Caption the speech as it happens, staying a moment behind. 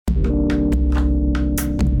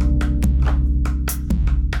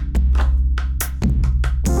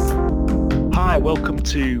welcome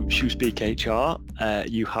to ShoeSpeak HR.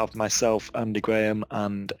 You have myself, Andy Graham,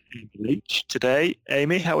 and Amy Leach today.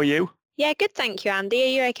 Amy, how are you? Yeah, good, thank you, Andy. Are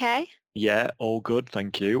you okay? Yeah, all good,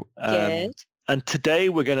 thank you. Good. And today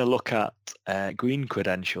we're going to look at green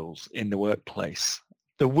credentials in the workplace.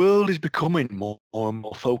 The world is becoming more and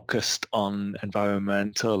more focused on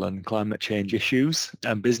environmental and climate change issues,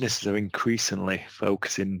 and businesses are increasingly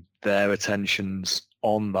focusing their attentions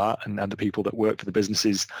on that, and the people that work for the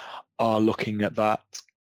businesses are looking at that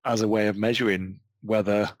as a way of measuring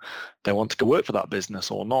whether they want to go work for that business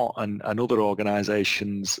or not, and other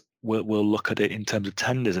organisations will look at it in terms of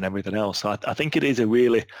tenders and everything else. So I think it is a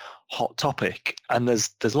really hot topic, and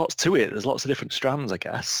there's lots to it. There's lots of different strands, I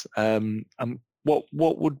guess. And what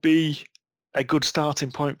would be a good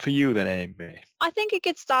starting point for you then, Amy? I think a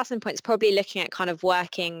good starting point is probably looking at kind of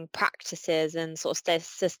working practices and sort of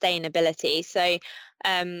sustainability. So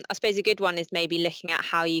I suppose a good one is maybe looking at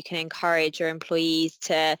how you can encourage your employees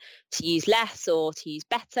to use less or to use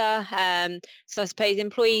better. So I suppose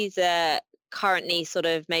employees are currently sort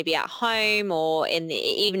of maybe at home or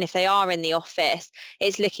even if they are in the office,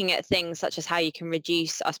 it's looking at things such as how you can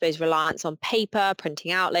reduce, I suppose, reliance on paper,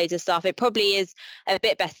 printing out loads of stuff. It probably is a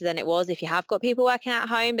bit better than it was if you have got people working at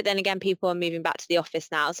home, but then again, people are moving back to the office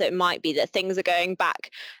now, so it might be that things are going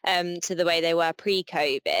back to the way they were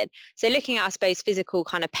pre-COVID. So looking at, I suppose, physical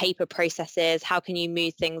kind of paper processes, how can you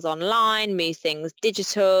move things online, move things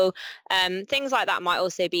digital, things like that might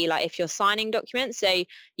also be like if you're signing documents. So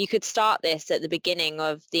you could start this at the beginning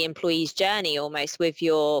of the employee's journey almost with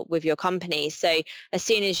your company. So as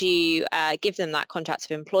soon as you give them that contract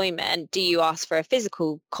of employment, do you ask for a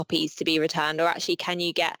physical copies to be returned, or actually can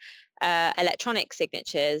you get electronic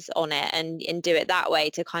signatures on it and do it that way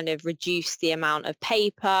to kind of reduce the amount of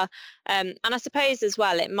paper? And I suppose as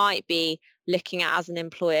well, it might be looking at, as an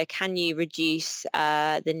employer, can you reduce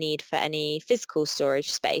the need for any physical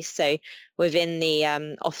storage space? So within the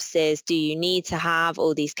offices, do you need to have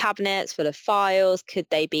all these cabinets full of files? Could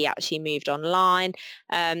they be actually moved online?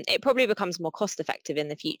 It probably becomes more cost effective in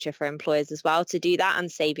the future for employers as well to do that,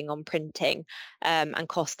 and saving on printing and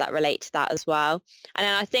costs that relate to that as well. And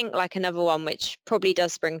then I think like another one which probably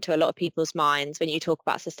does spring to a lot of people's minds when you talk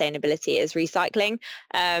about sustainability is recycling.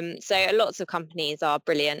 So lots of companies are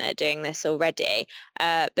brilliant at doing this already.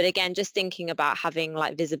 But again, just thinking about having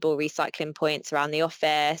like visible recycling points around the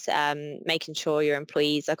office, making sure your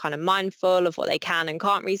employees are kind of mindful of what they can and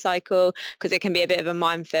can't recycle, because it can be a bit of a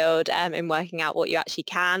minefield in working out what you actually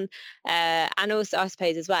can. And also, I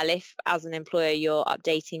suppose as well, if as an employer you're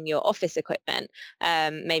updating your office equipment,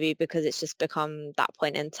 maybe because it's just become that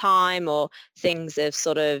point in time, or things have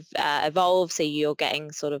sort of evolved, so you're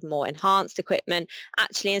getting sort of more enhanced equipment,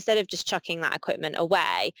 actually instead of just chucking that equipment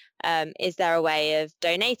away, is there a way of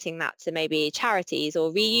donating that to maybe charities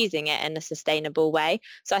or reusing it in a sustainable way?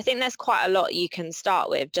 So I think there's quite a lot you can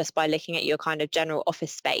start with just by looking at your kind of general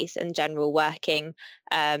office space and general working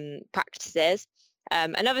practices.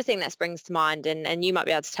 Another thing that springs to mind, and you might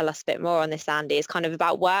be able to tell us a bit more on this, Andy, is kind of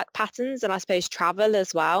about work patterns and I suppose travel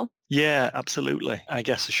as well. Yeah, absolutely. I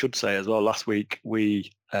guess I should say as well, last week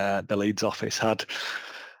we, the Leeds office, had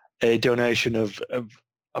a donation of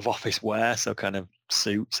office wear, so kind of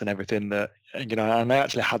suits and everything that, and I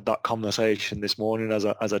actually had that conversation this morning as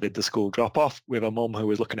I did the school drop off with a mum who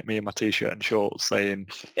was looking at me in my t-shirt and shorts saying,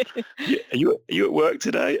 are you at work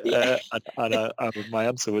today? Yeah. My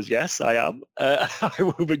answer was yes, I am. I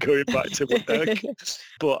will be going back to work.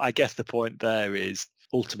 But I guess the point there is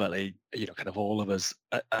ultimately, kind of all of us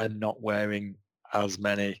are not wearing as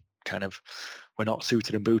many kind of, we're not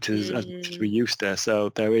suited and booted as much as we used to. So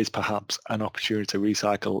there is perhaps an opportunity to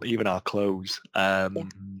recycle even our clothes.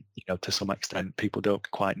 To some extent, people don't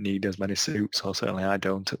quite need as many suits, or certainly I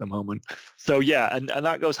don't at the moment. So yeah, and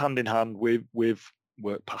that goes hand in hand with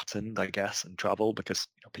work patterns, I guess, and travel, because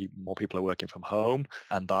more people are working from home,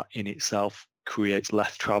 and that in itself creates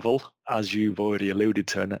less travel, as you've already alluded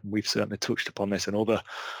to, and we've certainly touched upon this in other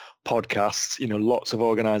podcasts. Lots of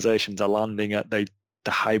organizations are landing at the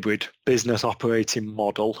hybrid business operating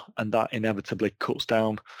model, and that inevitably cuts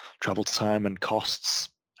down travel time and costs,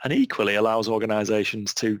 and equally allows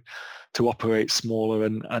organizations to operate smaller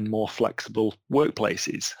and more flexible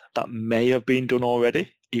workplaces. That may have been done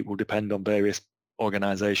already. It will depend on various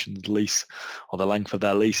organizations' lease or the length of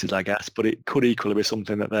their leases, I guess, but it could equally be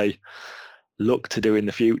something that they look to do in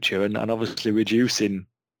the future, and obviously reducing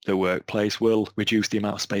the workplace will reduce the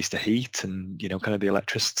amount of space to heat and, kind of the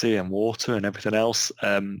electricity and water and everything else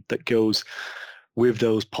that goes with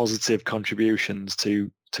those positive contributions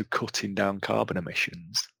to cutting down carbon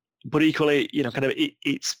emissions. But equally, kind of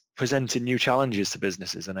it's presenting new challenges to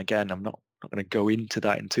businesses. And again, I'm not not going to go into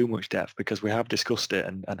that in too much depth because we have discussed it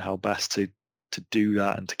and how best to do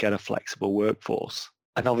that and to get a flexible workforce.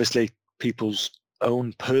 And obviously people's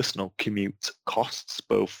own personal commute costs,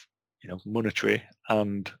 both monetary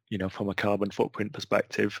and from a carbon footprint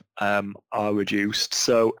perspective, are reduced.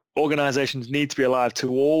 So organizations need to be alive to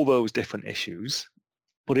all those different issues,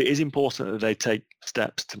 but it is important that they take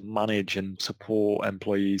steps to manage and support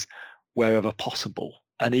employees wherever possible.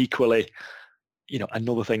 And equally,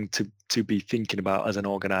 another thing to be thinking about as an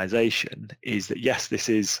organization is that, yes, this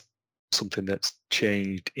is something that's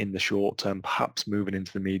changed in the short term, perhaps moving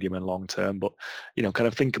into the medium and long term, but kind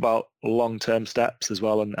of think about long-term steps as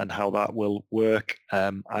well and how that will work.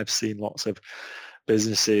 I've seen lots of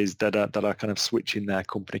businesses that are kind of switching their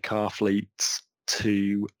company car fleets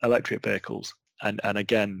to electric vehicles. And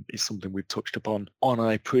again, it's something we've touched upon on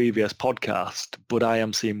a previous podcast, but I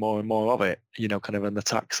am seeing more and more of it, kind of, and the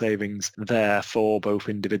tax savings there for both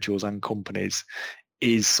individuals and companies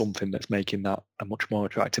is something that's making that a much more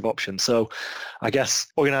attractive option. So I guess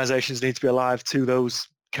organizations need to be alive to those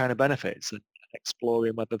kind of benefits and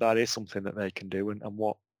exploring whether that is something that they can do and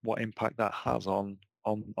what impact that has on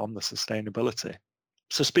the sustainability.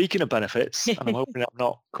 So speaking of benefits, and I'm hoping I've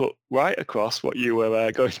not cut right across what you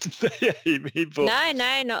were going to say, Amy, but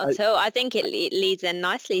No, not at all. I think it leads in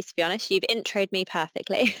nicely, to be honest. You've introed me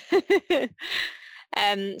perfectly.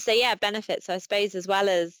 So yeah, benefits, I suppose, as well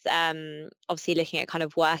as obviously looking at kind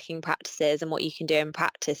of working practices and what you can do in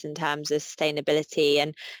practice in terms of sustainability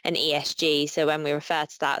and ESG. So when we refer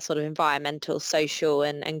to that sort of environmental, social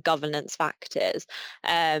and governance factors,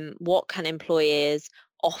 what can employers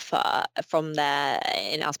offer from their,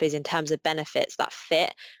 I suppose, in terms of benefits that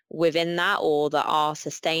fit within that or that are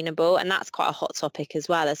sustainable? And that's quite a hot topic as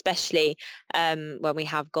well, especially when we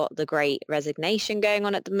have got the great resignation going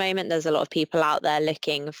on at the moment. There's a lot of people out there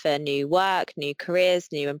looking for new work, new careers,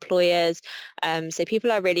 new employers. So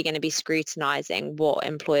people are really going to be scrutinizing what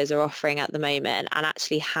employers are offering at the moment and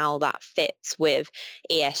actually how that fits with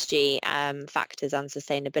ESG factors and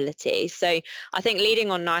sustainability. So I think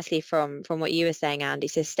leading on nicely from what you were saying, Andy,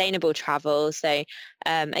 sustainable travel. So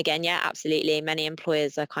again, yeah, absolutely. Many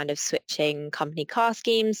employers are kind of switching company car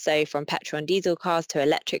schemes, so from petrol and diesel cars to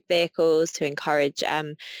electric vehicles to encourage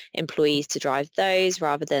employees to drive those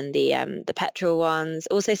rather than the petrol ones.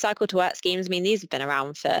 Also, cycle to work schemes. I mean, these have been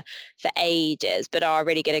around for ages, but are a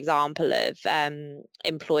really good example of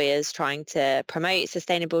employers trying to promote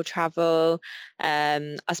sustainable travel.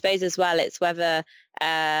 I suppose as well, it's whether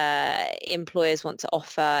employers want to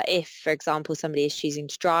offer, if, for example, somebody is choosing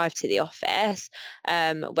to drive to the office,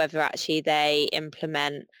 whether actually they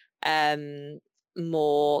implement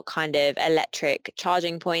more kind of electric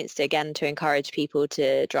charging points to encourage people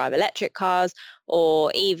to drive electric cars,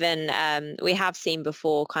 or even we have seen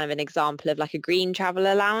before kind of an example of like a green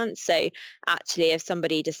travel allowance. So actually, if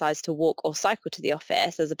somebody decides to walk or cycle to the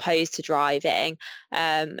office as opposed to driving,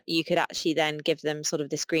 you could actually then give them sort of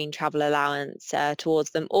this green travel allowance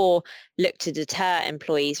towards them, or look to deter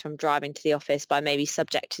employees from driving to the office by maybe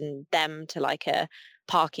subjecting them to like a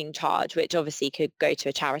parking charge, which obviously could go to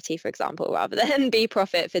a charity, for example, rather than be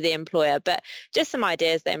profit for the employer. But just some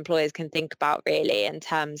ideas that employers can think about really in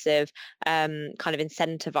terms of kind of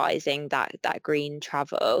incentivizing that green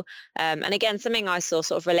travel. And again, something I saw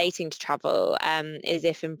sort of relating to travel is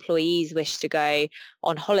if employees wish to go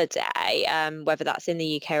on holiday, whether that's in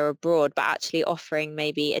the UK or abroad, but actually offering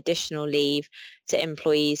maybe additional leave to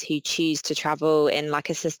employees who choose to travel in like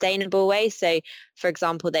a sustainable way. So for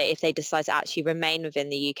example, if they decide to actually remain within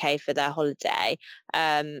the UK for their holiday,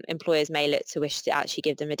 employers may look to wish to actually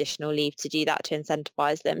give them additional leave to do that, to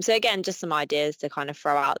incentivize them. So again, just some ideas to kind of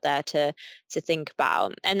throw out there to think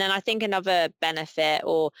about. And then I think another benefit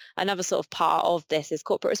or another sort of part of this is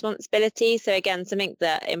corporate responsibility. So again, something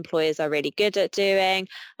that employers are really good at doing,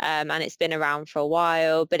 and it's been around for a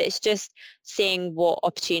while, but it's just seeing what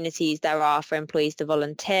opportunities there are for employees to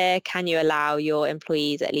volunteer. Can you allow your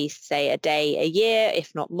employees at least, say, a day a year,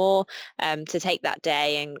 if not more, to take that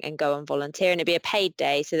day and go and volunteer? And it'd be a paid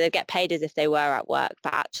day, so they'll get paid as if they were at work,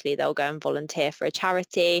 but actually they'll go and volunteer for a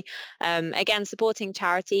charity. Again, supporting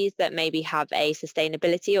charities that maybe have a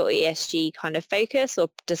sustainability or ESG kind of focus or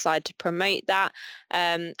decide to promote that.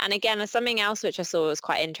 And again, something else which I saw was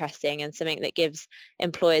quite interesting and something that gives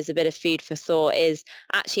employers a bit of food for thought is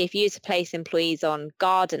actually if you were to place employees on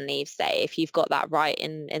garden leave, say, if you've got that right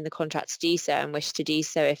in the contract to do so and wish to do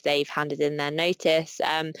so if they've handed in their notice,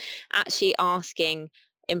 actually asking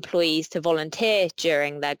employees to volunteer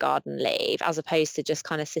during their garden leave, as opposed to just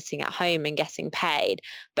kind of sitting at home and getting paid.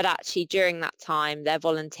 But actually during that time, they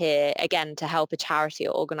volunteer again to help a charity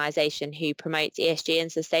or organisation who promotes ESG and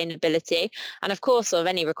sustainability. And of course, sort of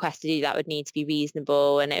any request to do that would need to be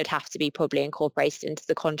reasonable, and it would have to be probably incorporated into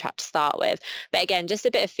the contract to start with. But again, just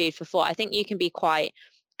a bit of food for thought. I think you can be quite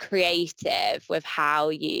creative with how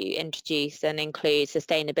you introduce and include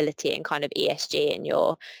sustainability and kind of ESG in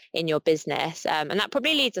your business, and that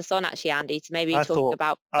probably leads us on, actually, Andy, to maybe talking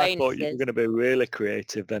about bonuses. I thought you were going to be really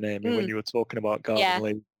creative then, Amy, when you were talking about garden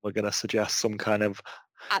leave. We're going to suggest some kind of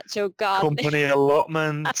actual garden company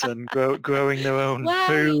allotment and growing their own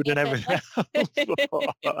food and everything else.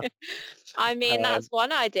 I mean, that's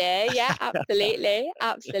one idea. Yeah, absolutely.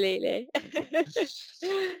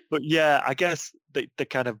 But yeah, I guess the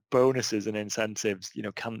kind of bonuses and incentives,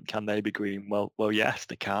 can they be green? Well, yes,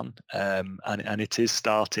 they can. And it is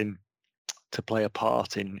starting to play a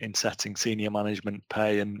part in setting senior management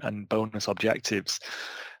pay and bonus objectives.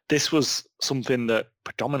 This was something that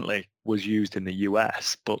predominantly was used in the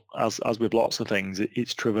US, but as with lots of things,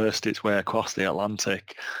 it's traversed its way across the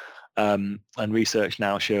Atlantic. And research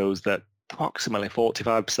now shows that approximately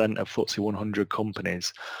 45% of FTSE 100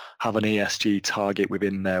 companies have an ESG target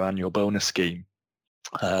within their annual bonus scheme,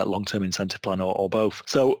 long-term incentive plan, or both.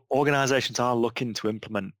 So organisations are looking to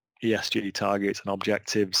implement ESG targets and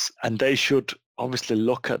objectives, and they should obviously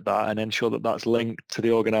look at that and ensure that that's linked to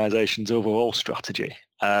the organisation's overall strategy.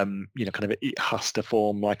 It has to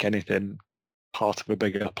form, like anything, part of a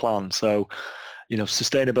bigger plan. So,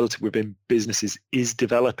 sustainability within businesses is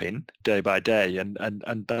developing day by day, and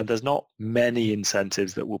there's not many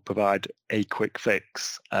incentives that will provide a quick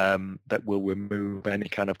fix that will remove any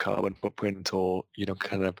kind of carbon footprint or,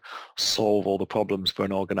 kind of solve all the problems for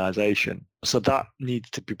an organisation. So that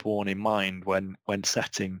needs to be borne in mind when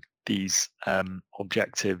setting these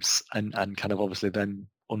objectives and kind of obviously then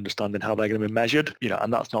understanding how they're going to be measured,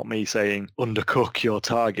 and that's not me saying undercook your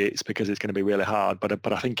targets, because it's going to be really hard, but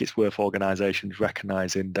I think it's worth organisations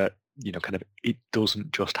recognising that, kind of it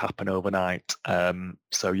doesn't just happen overnight.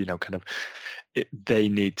 So, they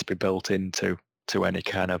need to be built into any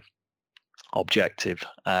kind of objective,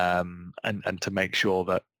 and to make sure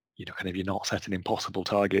that, kind of you're not setting impossible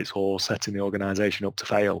targets or setting the organisation up to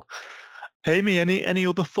fail. Amy, any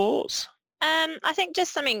other thoughts? I think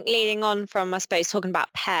just something leading on from, I suppose, talking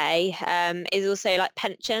about pay, is also like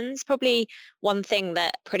pensions. Probably one thing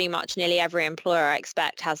that pretty much nearly every employer, I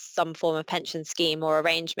expect, has some form of pension scheme or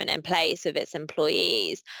arrangement in place with its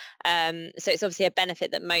employees. So it's obviously a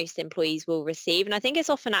benefit that most employees will receive. And I think it's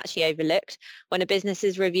often actually overlooked when a business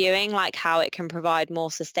is reviewing like how it can provide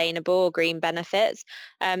more sustainable or green benefits.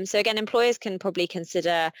 So again, employers can probably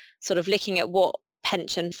consider sort of looking at what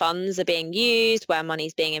pension funds are being used, where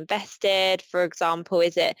money's being invested. For example,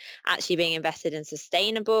 is it actually being invested in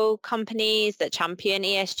sustainable companies that champion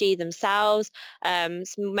ESG themselves? So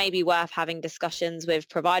maybe worth having discussions with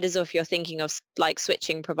providers, or if you're thinking of like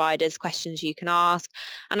switching providers, questions you can ask.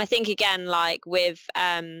 And I think again, like with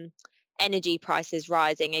energy prices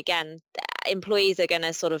rising, again, employees are going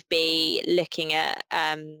to sort of be looking at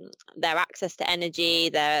their access to energy,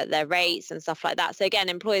 their rates and stuff like that. So again,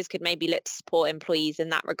 employers could maybe look to support employees in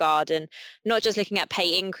that regard, and not just looking at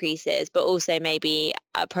pay increases, but also maybe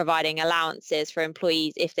providing allowances for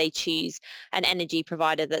employees if they choose an energy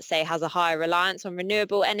provider that, say, has a higher reliance on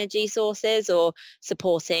renewable energy sources, or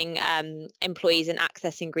supporting employees in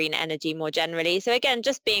accessing green energy more generally. So again,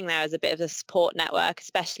 just being there as a bit of a support network,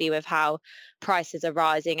 especially with how prices are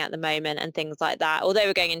rising at the moment and things like that. Although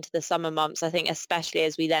we're going into the summer months, I think especially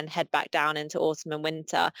as we then head back down into autumn and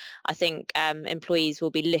winter, I think employees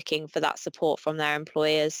will be looking for that support from their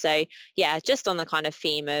employers. So yeah, just on the kind of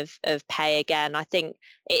theme of pay again, I think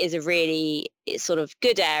it is a really sort of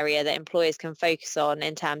good area that employers can focus on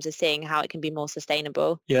in terms of seeing how it can be more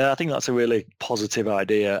sustainable. Yeah, I think that's a really positive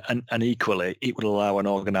idea, and equally it would allow an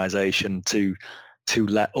organisation to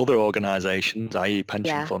let other organisations, i.e.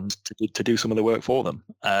 pension funds, to do some of the work for them.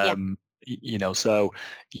 So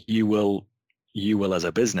you will as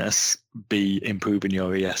a business be improving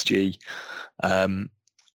your ESG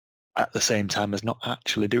at the same time as not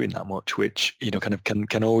actually doing that much, which kind of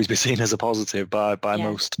can always be seen as a positive by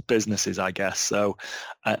most businesses, I guess. So,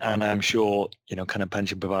 and I'm sure kind of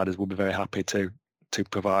pension providers will be very happy to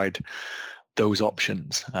provide those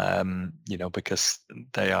options, because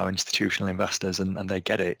they are institutional investors and they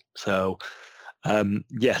get it. So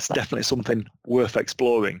yes, definitely something worth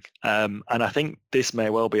exploring. And I think this may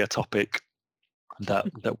well be a topic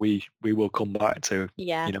that we will come back to,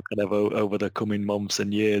 Yeah. kind of over the coming months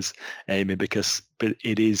and years, Amy, because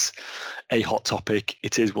it is a hot topic.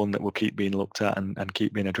 It is one that will keep being looked at and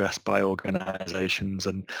keep being addressed by organisations,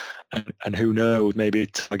 and who knows, maybe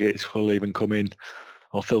targets will even come in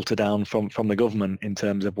or filter down from the government in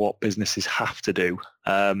terms of what businesses have to do.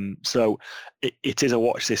 So it is a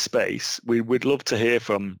watch this space. We would love to hear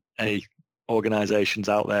from any organisations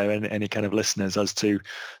out there and any kind of listeners as to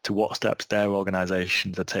what steps their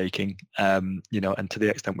organisations are taking, and to the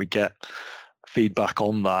extent we get feedback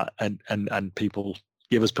on that and people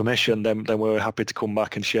give us permission, then we're happy to come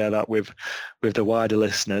back and share that with the wider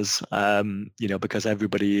listeners, because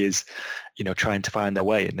everybody is, trying to find their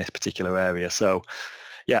way in this particular area. So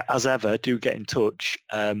yeah, as ever, do get in touch.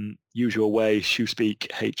 Usual way,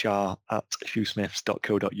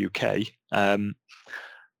 shoespeak@shoesmiths.co.uk.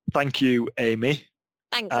 Thank you, Amy.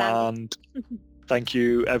 Thanks, Sam. And thank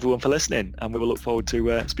you, everyone, for listening. And we will look forward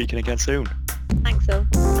to speaking again soon. Thanks, all.